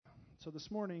So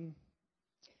this morning,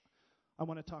 I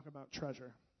want to talk about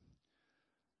treasure.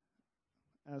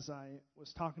 As I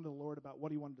was talking to the Lord about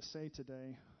what he wanted to say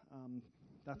today,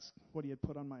 that's what he had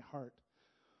put on my heart.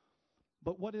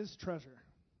 But what is treasure?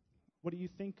 What do you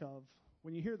think of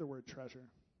when you hear the word treasure?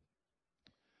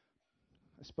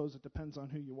 I suppose it depends on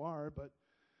who you are, but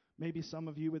maybe some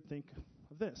of you would think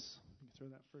of this. You can throw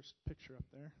that first picture up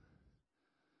there.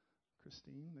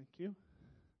 Christine, thank you.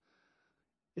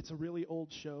 It's a really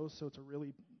old show, so it's a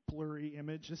really blurry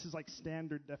image. This is like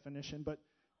standard definition, but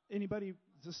anybody,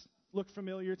 does this look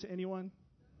familiar to anyone?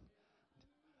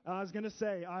 I was going to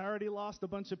say, I already lost a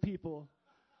bunch of people.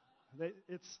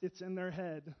 It's in their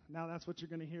head. Now that's what you're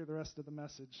going to hear the rest of the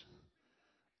message.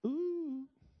 Ooh,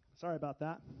 sorry about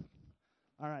that.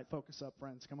 All right, focus up,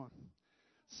 friends. Come on.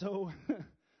 So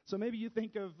maybe you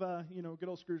think of, good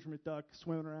old Scrooge McDuck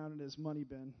swimming around in his money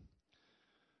bin.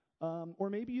 Or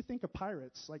maybe you think of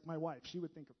pirates, like my wife. She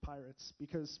would think of pirates,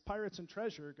 because pirates and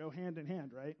treasure go hand in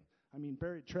hand, right? I mean,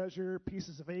 buried treasure,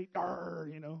 pieces of eight,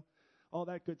 all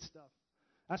that good stuff.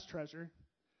 That's treasure.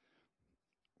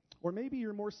 Or maybe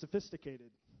you're more sophisticated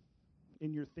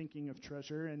in your thinking of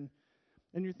treasure, and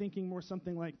you're thinking more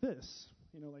something like this,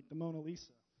 like the Mona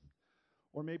Lisa.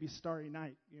 Or maybe Starry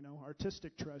Night,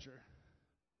 artistic treasure.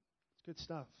 It's good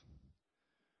stuff.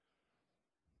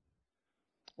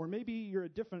 Or maybe you're a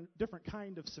different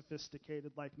kind of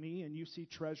sophisticated like me, and you see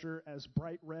treasure as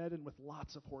bright red and with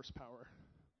lots of horsepower.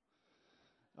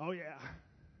 Oh, yeah.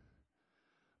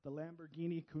 The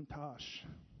Lamborghini Countach.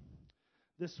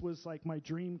 This was like my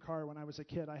dream car when I was a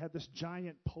kid. I had this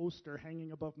giant poster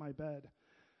hanging above my bed,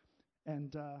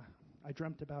 and I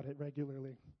dreamt about it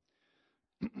regularly.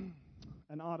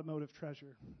 An automotive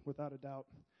treasure, without a doubt.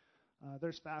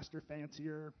 There's faster,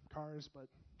 fancier cars, but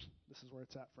this is where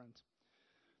it's at, friends.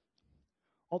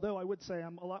 Although I would say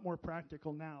I'm a lot more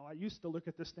practical now. I used to look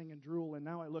at this thing and drool, and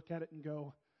now I look at it and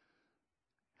go,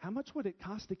 how much would it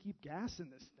cost to keep gas in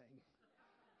this thing?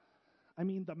 I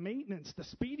mean, the maintenance, the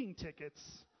speeding tickets.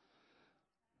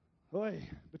 Boy,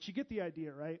 but you get the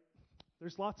idea, right?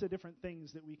 There's lots of different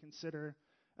things that we consider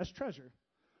as treasure.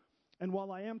 And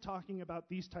while I am talking about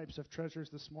these types of treasures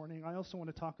this morning, I also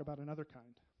want to talk about another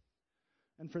kind.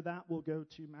 And for that, we'll go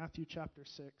to Matthew chapter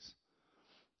 6.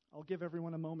 I'll give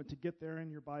everyone a moment to get there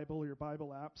in your Bible or your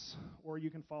Bible apps, or you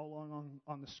can follow along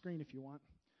on the screen if you want.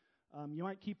 You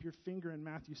might keep your finger in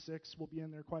Matthew 6. We'll be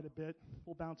in there quite a bit.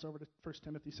 We'll bounce over to 1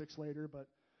 Timothy 6 later, but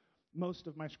most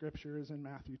of my scripture is in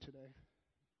Matthew today.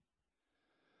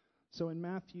 So in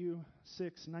Matthew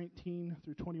 6:19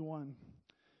 through 21,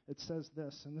 it says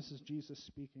this, and this is Jesus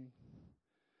speaking.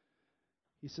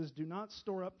 He says, "Do not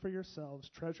store up for yourselves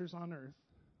treasures on earth,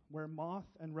 where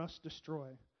moth and rust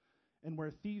destroy, and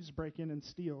where thieves break in and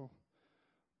steal.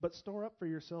 But store up for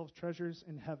yourselves treasures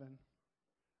in heaven,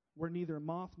 where neither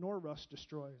moth nor rust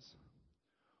destroys,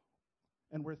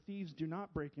 and where thieves do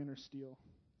not break in or steal.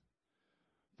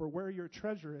 For where your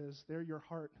treasure is, there your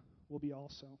heart will be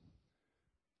also."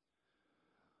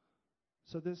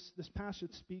 So this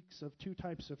passage speaks of two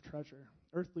types of treasure,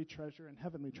 earthly treasure and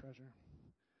heavenly treasure.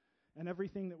 And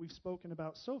everything that we've spoken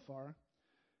about so far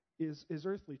is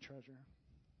earthly treasure.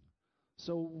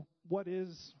 So what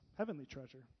is heavenly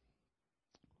treasure?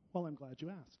 Well, I'm glad you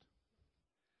asked.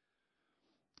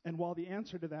 And while the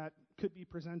answer to that could be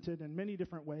presented in many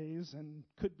different ways and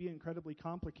could be incredibly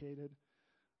complicated,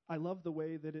 I love the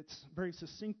way that it's very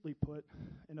succinctly put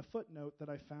in a footnote that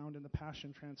I found in the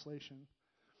Passion Translation.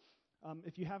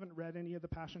 If you haven't read any of the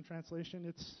Passion Translation,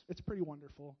 it's pretty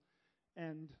wonderful.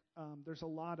 And there's a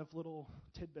lot of little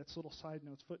tidbits, little side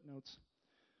notes, footnotes.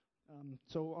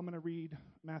 So I'm going to read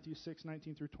Matthew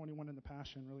 6:19 through 21 in the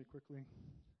Passion really quickly.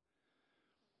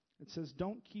 It says,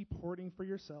 "Don't keep hoarding for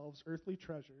yourselves earthly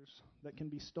treasures that can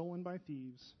be stolen by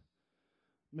thieves.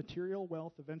 Material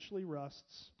wealth eventually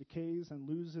rusts, decays, and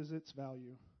loses its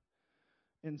value.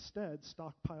 Instead,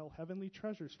 stockpile heavenly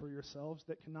treasures for yourselves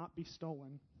that cannot be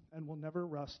stolen and will never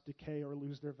rust, decay, or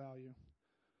lose their value.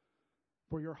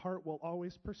 For your heart will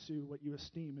always pursue what you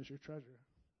esteem as your treasure."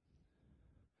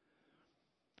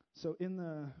 So in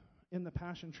the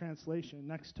Passion Translation,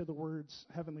 next to the words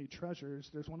heavenly treasures,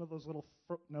 there's one of those little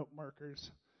footnote markers.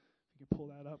 If you can pull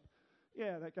that up.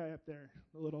 Yeah, that guy up there,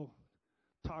 the little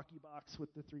talkie box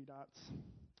with the 3 dots.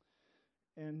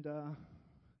 And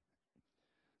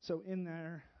so in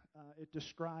there, it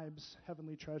describes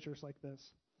heavenly treasures like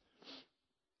this.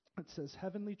 It says,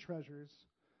 "Heavenly treasures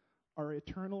are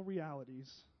eternal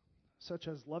realities, such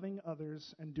as loving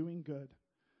others and doing good,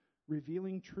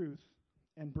 revealing truth,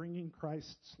 and bringing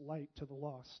Christ's light to the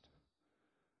lost.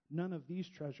 None of these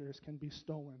treasures can be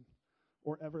stolen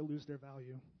or ever lose their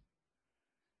value.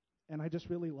 And I just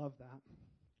really love that.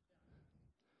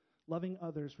 Loving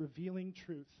others, revealing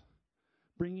truth,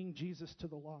 bringing Jesus to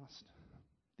the lost.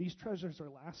 These treasures are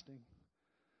lasting.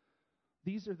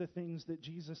 These are the things that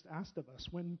Jesus asked of us.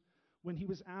 When he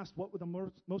was asked what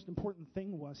the most important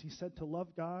thing was, he said to love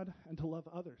God and to love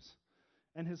others.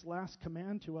 And his last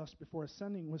command to us before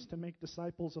ascending was to make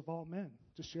disciples of all men,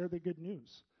 to share the good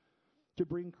news, to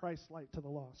bring Christ's light to the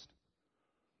lost.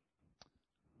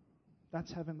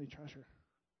 That's heavenly treasure.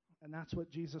 And that's what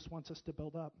Jesus wants us to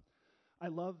build up. I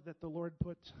love that the Lord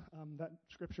put that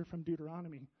scripture from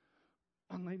Deuteronomy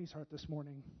on Lainey's heart this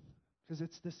morning, because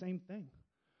it's the same thing,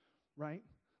 right?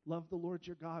 Love the Lord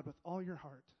your God with all your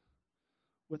heart,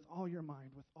 with all your mind,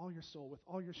 with all your soul, with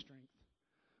all your strength.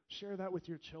 Share that with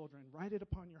your children. Write it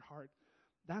upon your heart.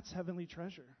 That's heavenly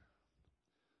treasure.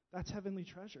 That's heavenly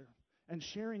treasure. And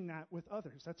sharing that with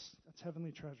others, that's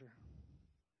heavenly treasure.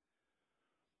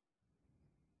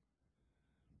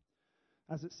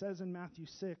 As it says in Matthew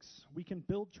 6, we can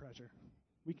build treasure.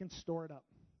 We can store it up.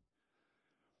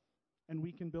 And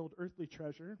we can build earthly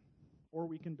treasure, or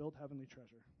we can build heavenly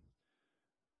treasure.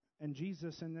 And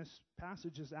Jesus in this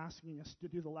passage is asking us to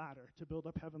do the latter, to build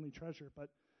up heavenly treasure, but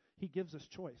he gives us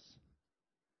choice.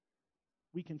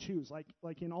 We can choose.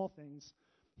 Like in all things,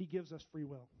 he gives us free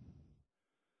will.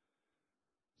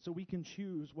 So we can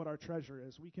choose what our treasure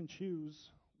is. We can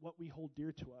choose what we hold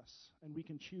dear to us, and we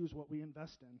can choose what we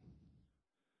invest in.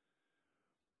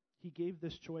 He gave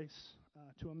this choice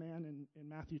to a man in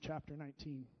Matthew chapter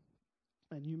 19.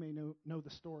 And you may know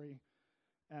the story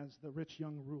as the rich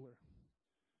young ruler.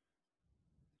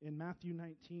 In Matthew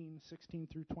 19, 16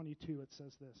 through 22, it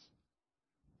says this.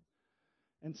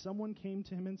 And someone came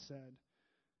to him and said,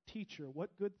 Teacher,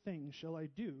 what good thing shall I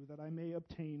do that I may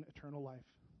obtain eternal life?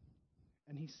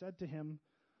 And he said to him,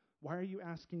 Why are you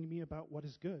asking me about what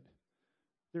is good?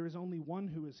 There is only one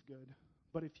who is good.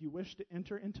 But if you wish to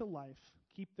enter into life,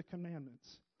 keep the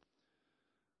commandments.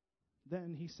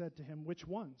 Then he said to him, Which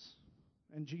ones?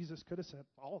 And Jesus could have said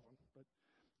all of them, but,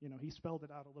 he spelled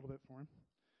it out a little bit for him.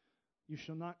 You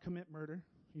shall not commit murder.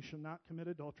 You shall not commit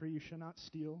adultery. You shall not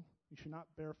steal. You shall not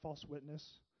bear false witness.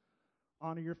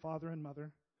 Honor your father and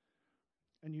mother.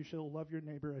 And you shall love your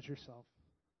neighbor as yourself.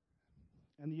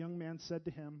 And the young man said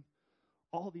to him,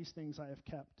 All these things I have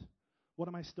kept. What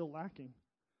am I still lacking?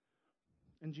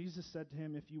 And Jesus said to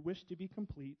him, If you wish to be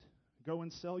complete, go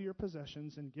and sell your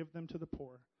possessions and give them to the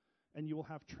poor, and you will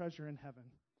have treasure in heaven.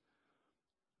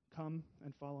 Come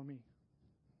and follow me.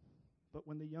 But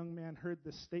when the young man heard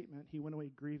this statement, he went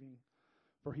away grieving,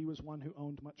 for he was one who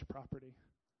owned much property.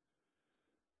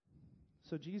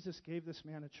 So Jesus gave this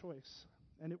man a choice,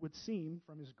 and it would seem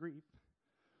from his grief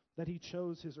that he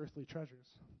chose his earthly treasures.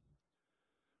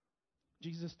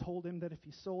 Jesus told him that if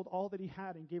he sold all that he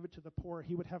had and gave it to the poor,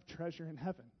 he would have treasure in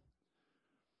heaven.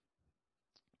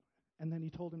 And then he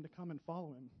told him to come and follow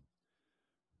him.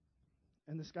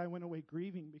 And this guy went away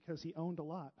grieving because he owned a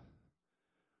lot.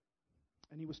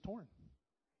 And he was torn.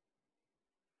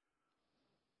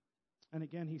 And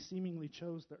again, he seemingly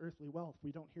chose the earthly wealth.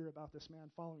 We don't hear about this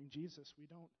man following Jesus. We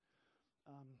don't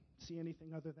see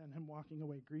anything other than him walking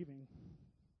away grieving.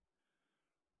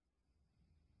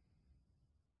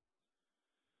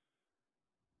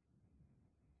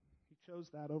 He chose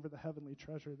that over the heavenly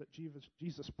treasure that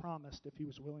Jesus promised if he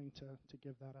was willing to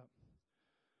give that up.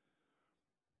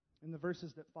 In the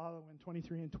verses that follow in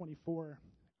 23 and 24,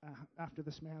 after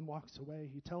this man walks away,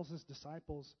 he tells his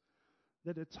disciples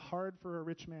that it's hard for a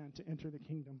rich man to enter the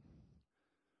kingdom.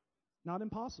 Not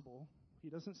impossible. He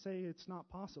doesn't say it's not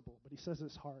possible, but he says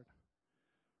it's hard.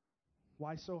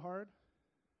 Why so hard?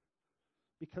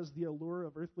 Because the allure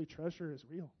of earthly treasure is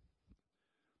real.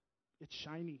 It's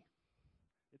shiny.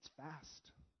 It's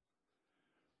fast.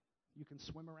 You can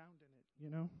swim around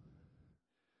in it,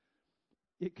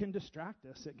 It can distract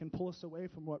us. It can pull us away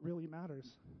from what really matters.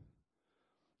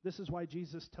 This is why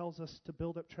Jesus tells us to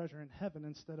build up treasure in heaven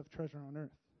instead of treasure on earth.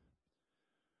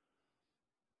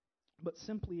 But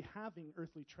simply having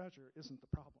earthly treasure isn't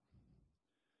the problem.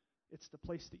 It's the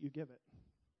place that you give it.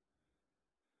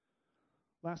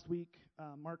 Last week,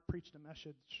 Mark preached a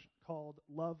message called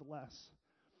Love Less.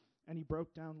 And he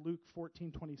broke down Luke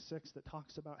 14:26 that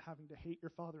talks about having to hate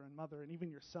your father and mother and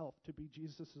even yourself to be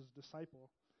Jesus'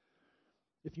 disciple.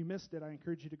 If you missed it, I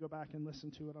encourage you to go back and listen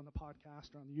to it on the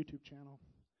podcast or on the YouTube channel.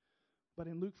 But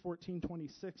in Luke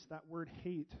 14:26, that word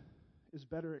hate is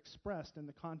better expressed in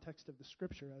the context of the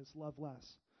scripture as love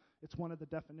less. It's one of the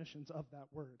definitions of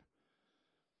that word.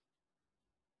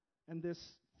 And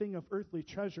this thing of earthly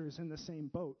treasure is in the same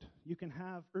boat. You can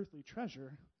have earthly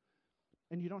treasure,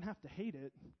 and you don't have to hate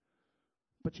it,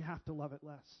 but you have to love it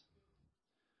less.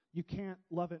 You can't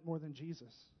love it more than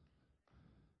Jesus.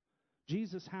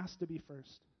 Jesus has to be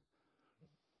first.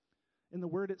 In the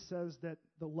Word, it says that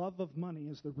the love of money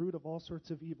is the root of all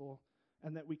sorts of evil,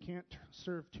 and that we can't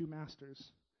serve two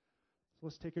masters. So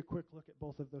let's take a quick look at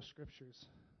both of those scriptures.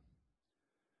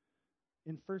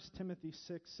 In 1 Timothy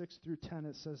 6 through 10,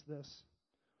 it says this: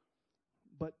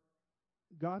 "But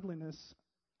godliness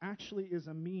actually is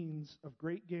a means of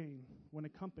great gain when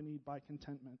accompanied by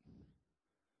contentment.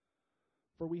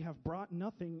 For we have brought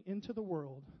nothing into the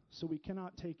world, so we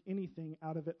cannot take anything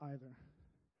out of it either.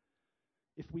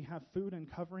 If we have food and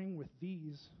covering, with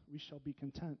these we shall be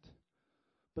content.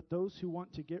 But those who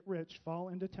want to get rich fall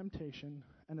into temptation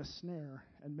and a snare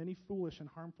and many foolish and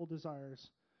harmful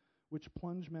desires, which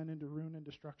plunge men into ruin and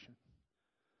destruction.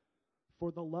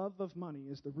 For the love of money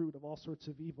is the root of all sorts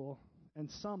of evil, and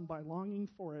some, by longing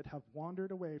for it, have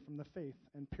wandered away from the faith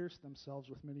and pierced themselves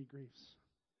with many griefs."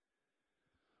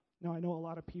 Now, I know a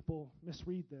lot of people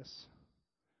misread this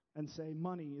and say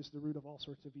money is the root of all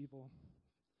sorts of evil.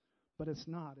 But it's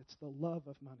not. It's the love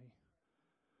of money.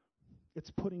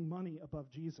 It's putting money above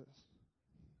Jesus.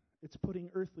 It's putting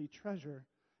earthly treasure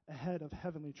ahead of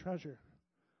heavenly treasure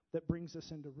that brings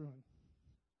us into ruin,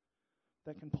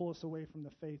 that can pull us away from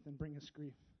the faith and bring us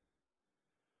grief.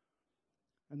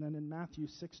 And then in Matthew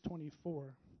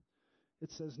 6:24,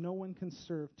 it says, "No one can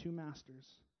serve two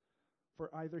masters,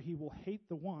 for either he will hate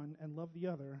the one and love the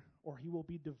other, or he will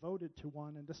be devoted to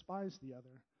one and despise the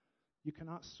other. You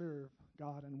cannot serve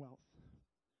God and wealth."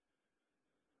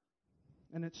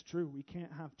 And it's true, we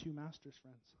can't have two masters,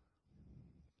 friends.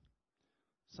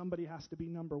 Somebody has to be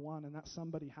number one, and that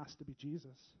somebody has to be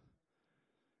Jesus.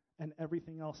 And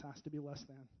everything else has to be less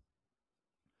than.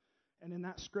 And in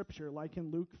that scripture, like in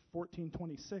Luke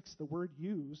 14:26, the word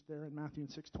used there in Matthew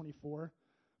 6:24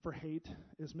 for hate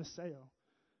is miseo,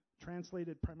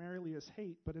 translated primarily as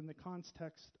hate, but in the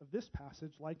context of this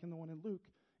passage, like in the one in Luke,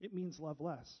 it means love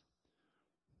less.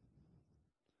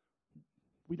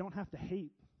 We don't have to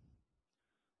hate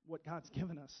what God's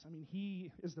given us. I mean,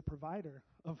 He is the provider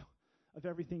of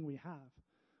everything we have.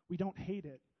 We don't hate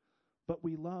it, but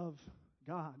we love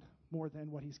God more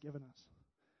than what He's given us.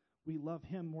 We love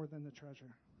Him more than the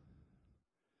treasure.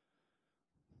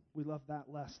 We love that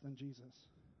less than Jesus.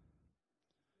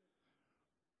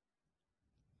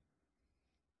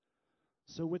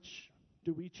 So which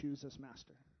do we choose as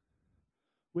master?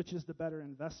 Which is the better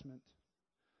investment?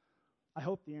 I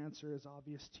hope the answer is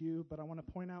obvious to you, but I want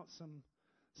to point out some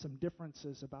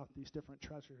differences about these different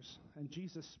treasures. And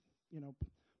Jesus,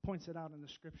 points it out in the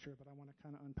scripture, but I want to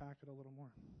kind of unpack it a little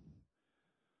more.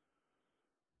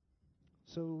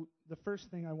 So the first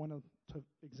thing I want to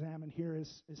examine here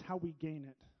is how we gain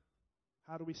it.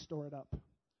 How do we store it up?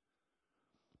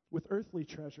 With earthly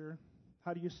treasure,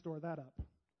 how do you store that up?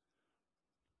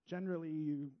 Generally,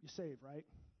 you save, right?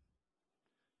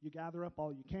 You gather up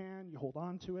all you can, you hold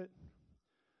on to it,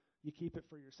 you keep it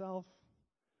for yourself.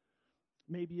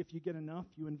 Maybe if you get enough,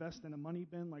 you invest in a money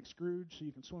bin like Scrooge so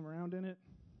you can swim around in it.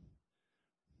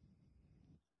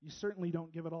 You certainly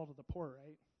don't give it all to the poor,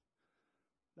 right?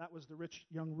 That was the rich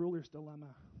young ruler's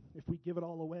dilemma. If we give it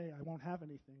all away, I won't have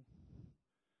anything.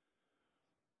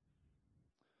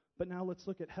 But now let's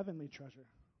look at heavenly treasure.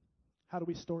 How do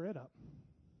we store it up?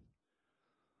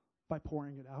 By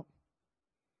pouring it out.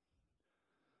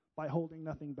 By holding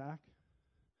nothing back.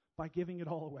 By giving it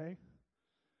all away.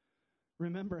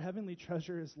 Remember, heavenly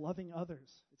treasure is loving others.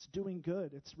 It's doing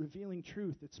good. It's revealing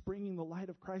truth. It's bringing the light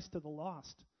of Christ to the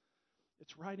lost.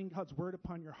 It's writing God's word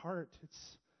upon your heart.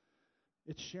 It's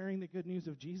sharing the good news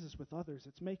of Jesus with others.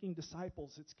 It's making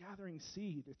disciples. It's gathering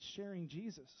seed. It's sharing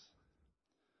Jesus.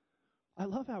 I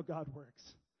love how God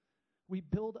works. We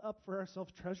build up for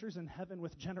ourselves treasures in heaven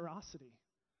with generosity.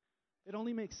 It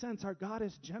only makes sense. Our God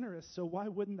is generous, so why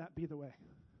wouldn't that be the way?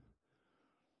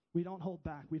 We don't hold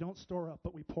back. We don't store up,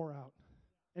 but we pour out.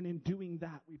 And in doing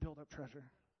that, we build up treasure.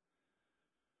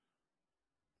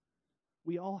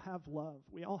 We all have love.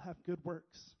 We all have good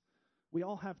works. We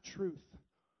all have truth.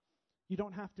 You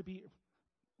don't have to be,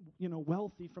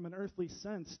 wealthy from an earthly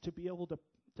sense to be able to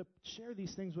share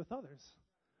these things with others.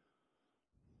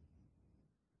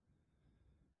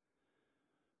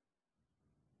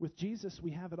 With Jesus,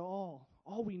 we have it all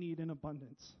we need in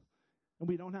abundance. And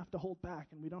we don't have to hold back,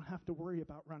 and we don't have to worry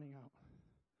about running out.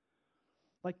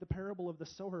 Like the parable of the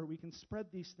sower, we can spread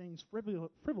these things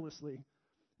frivolously,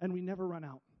 and we never run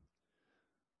out.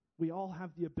 We all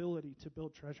have the ability to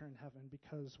build treasure in heaven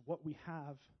because what we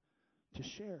have to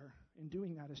share in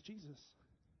doing that is Jesus.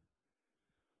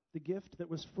 The gift that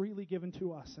was freely given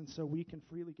to us, and so we can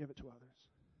freely give it to others.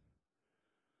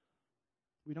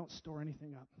 We don't store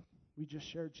anything up. We just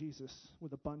share Jesus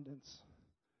with abundance.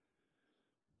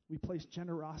 We place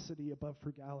generosity above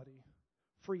frugality.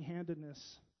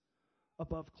 free-handedness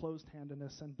above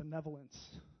closed-handedness, and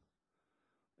benevolence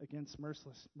against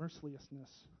mercilessness,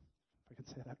 if I can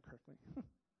say that correctly.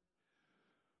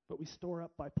 But we store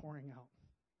up by pouring out.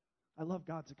 I love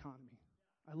God's economy.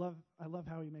 I love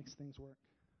how he makes things work.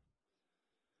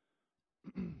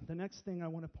 The next thing I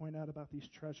want to point out about these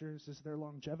treasures is their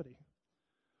longevity.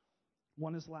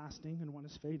 One is lasting and one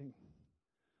is fading.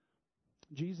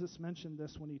 Jesus mentioned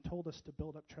this when he told us to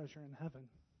build up treasure in heaven.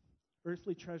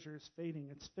 Earthly treasure is fading.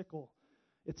 It's fickle.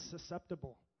 It's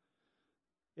susceptible.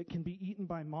 It can be eaten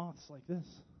by moths like this.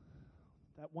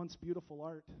 That once beautiful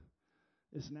art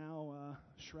is now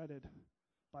shredded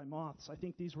by moths. I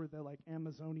think these were the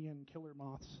Amazonian killer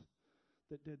moths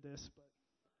that did this, but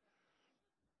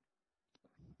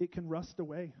it can rust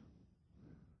away.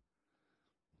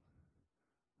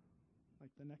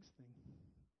 Like the next thing.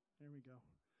 There we go.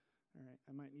 All right,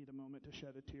 I might need a moment to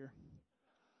shed a tear.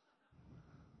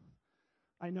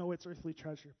 I know it's earthly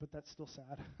treasure, but that's still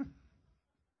sad.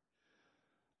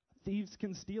 Thieves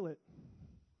can steal it.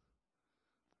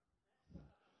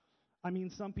 I mean,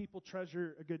 some people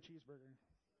treasure a good cheeseburger.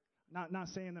 Not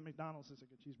saying that McDonald's is a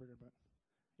good cheeseburger, but,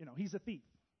 he's a thief.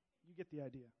 You get the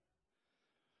idea.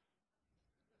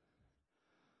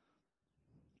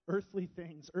 Earthly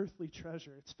things, earthly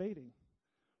treasure, it's fading.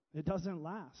 It doesn't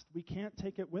last. We can't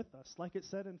take it with us. Like it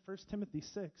said in 1 Timothy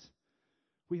 6,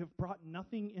 we have brought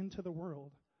nothing into the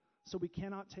world, so we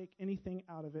cannot take anything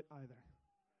out of it either.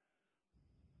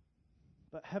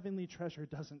 But heavenly treasure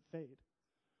doesn't fade.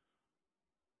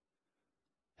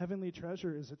 Heavenly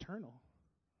treasure is eternal.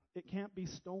 It can't be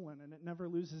stolen, and it never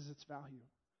loses its value.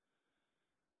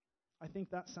 I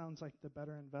think that sounds like the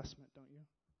better investment, don't you?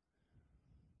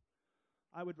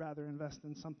 I would rather invest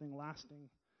in something lasting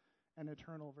and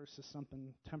eternal versus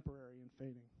something temporary and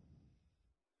fading.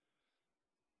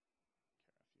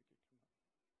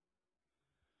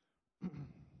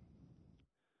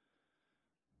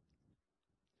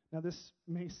 Now, this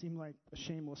may seem like a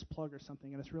shameless plug or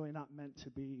something, and it's really not meant to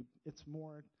be. It's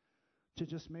more to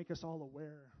just make us all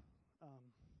aware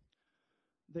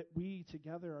that we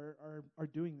together are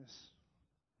doing this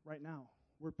right now.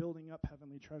 We're building up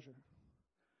heavenly treasure.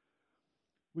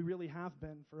 We really have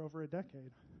been for over a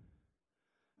decade.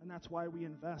 And that's why we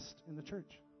invest in the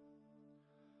church.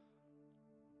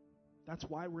 That's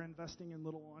why we're investing in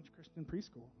Little Launch Christian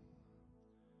Preschool.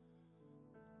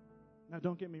 Now,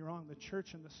 don't get me wrong, the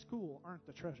church and the school aren't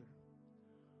the treasure.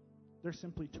 They're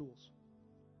simply tools.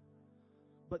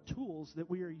 But tools that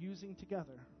we are using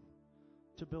together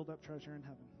to build up treasure in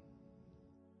heaven.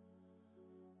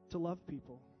 To love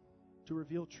people, to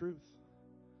reveal truth,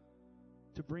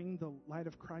 to bring the light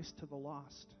of Christ to the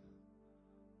lost,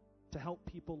 to help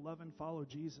people love and follow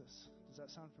Jesus. Does that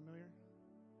sound familiar?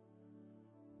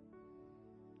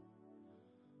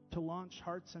 To launch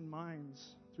hearts and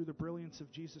minds through the brilliance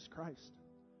of Jesus Christ.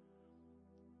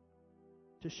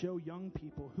 To show young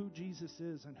people who Jesus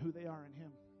is and who they are in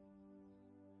Him.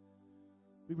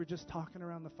 We were just talking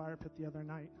around the fire pit the other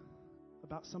night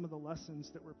about some of the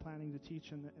lessons that we're planning to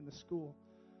teach in the school.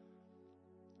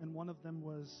 And one of them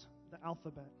was the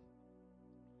alphabet.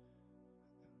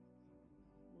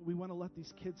 We want to let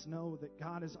these kids know that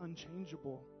God is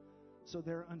unchangeable, so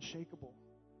they're unshakable.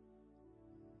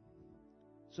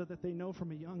 So that they know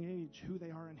from a young age who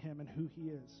they are in Him and who He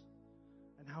is,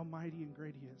 and how mighty and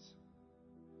great He is.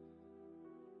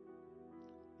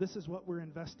 This is what we're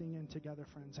investing in together,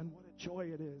 friends, and what a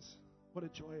joy it is. What a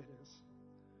joy it is.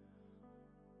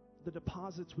 The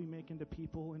deposits we make into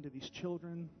people, into these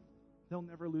children, they'll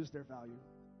never lose their value.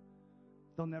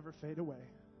 They'll never fade away.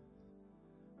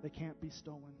 They can't be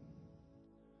stolen.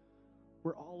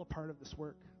 We're all a part of this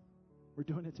work. We're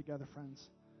doing it together, friends.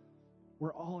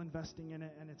 We're all investing in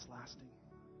it, and it's lasting.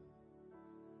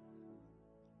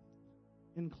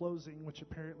 In closing, which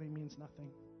apparently means nothing,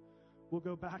 we'll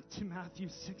go back to Matthew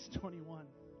 6:21.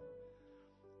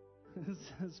 It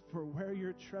says, "For where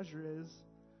your treasure is,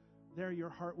 there your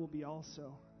heart will be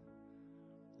also."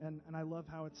 And I love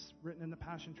how it's written in the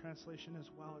Passion Translation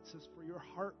as well. It says, "For your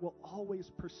heart will always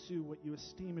pursue what you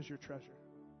esteem as your treasure."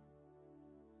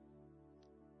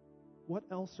 What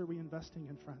else are we investing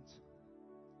in, friends?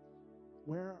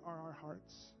 Where are our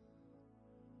hearts?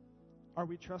 Are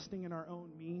we trusting in our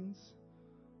own means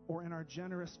or in our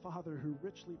generous Father who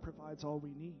richly provides all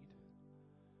we need?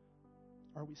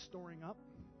 Are we storing up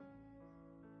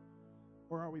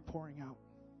or are we pouring out?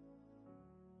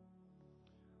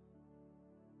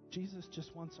 Jesus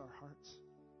just wants our hearts.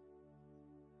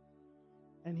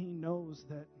 And He knows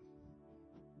that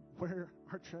where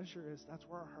our treasure is, that's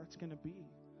where our heart's going to be.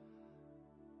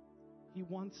 He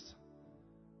wants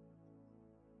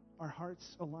our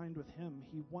hearts aligned with Him.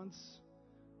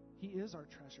 He is our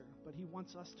treasure, but He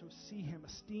wants us to see Him,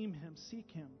 esteem Him, seek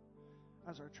Him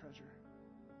as our treasure.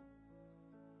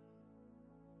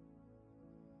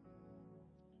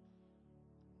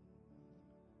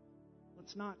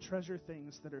 Let's not treasure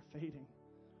things that are fading.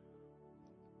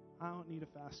 I don't need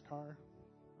a fast car.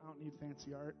 I don't need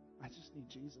fancy art. I just need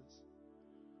Jesus.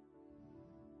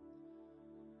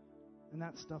 And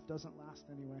that stuff doesn't last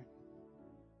anyway.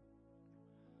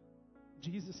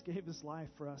 Jesus gave His life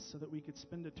for us so that we could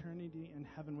spend eternity in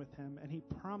heaven with Him, and He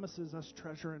promises us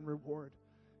treasure and reward.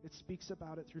 It speaks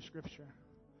about it through Scripture.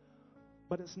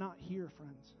 But it's not here,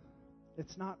 friends.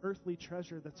 It's not earthly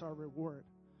treasure that's our reward.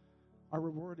 Our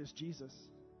reward is Jesus.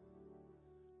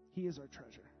 He is our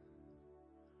treasure.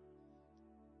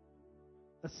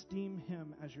 Esteem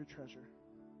Him as your treasure.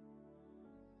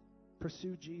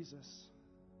 Pursue Jesus.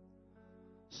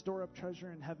 Store up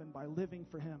treasure in heaven by living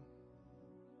for Him.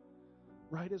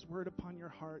 Write His word upon your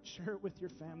heart. Share it with your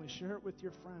family. Share it with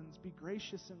your friends. Be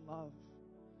gracious in love,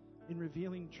 in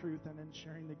revealing truth and in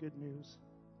sharing the good news.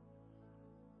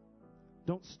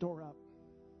 Don't store up,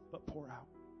 but pour out.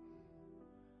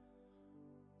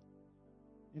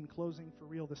 In closing, for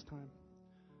real this time,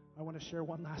 I want to share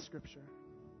one last scripture.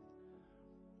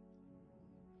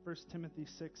 1 Timothy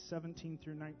 6:17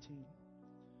 through 19.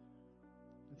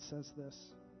 It says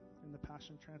this in the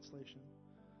Passion Translation.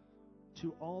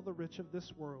 To all the rich of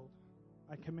this world,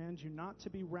 I command you not to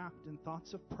be wrapped in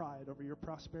thoughts of pride over your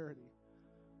prosperity,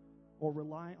 or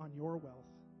rely on your wealth,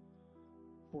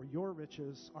 for your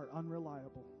riches are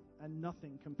unreliable and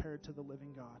nothing compared to the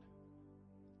living God.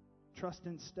 Trust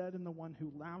instead in the one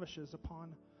who lavishes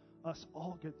upon us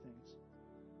all good things,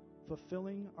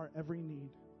 fulfilling our every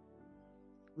need.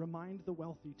 Remind the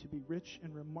wealthy to be rich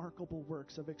in remarkable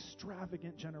works of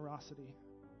extravagant generosity,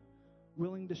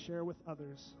 willing to share with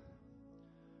others.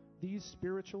 These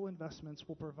spiritual investments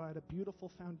will provide a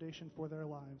beautiful foundation for their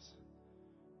lives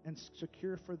and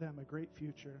secure for them a great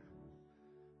future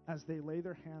as they lay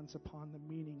their hands upon the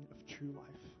meaning of true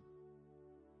life.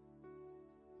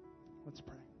 Let's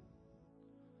pray.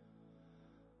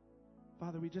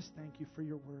 Father, we just thank you for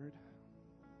your word.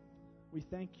 We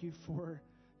thank you for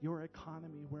your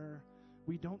economy where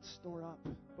we don't store up,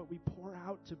 but we pour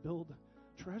out to build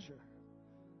treasure.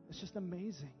 It's just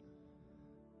amazing.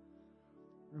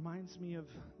 Reminds me of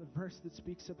the verse that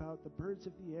speaks about the birds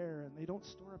of the air, and they don't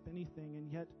store up anything,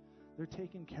 and yet they're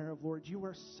taken care of. Lord, you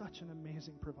are such an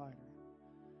amazing provider.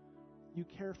 You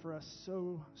care for us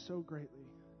so, so greatly.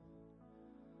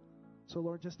 So,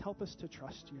 Lord, just help us to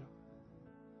trust you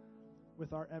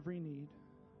with our every need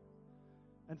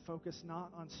and focus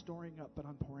not on storing up, but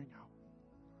on pouring out.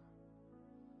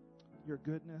 Your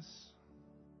goodness,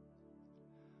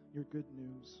 your good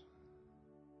news.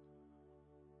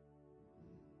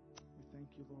 We thank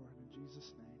you, Lord, in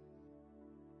Jesus' name.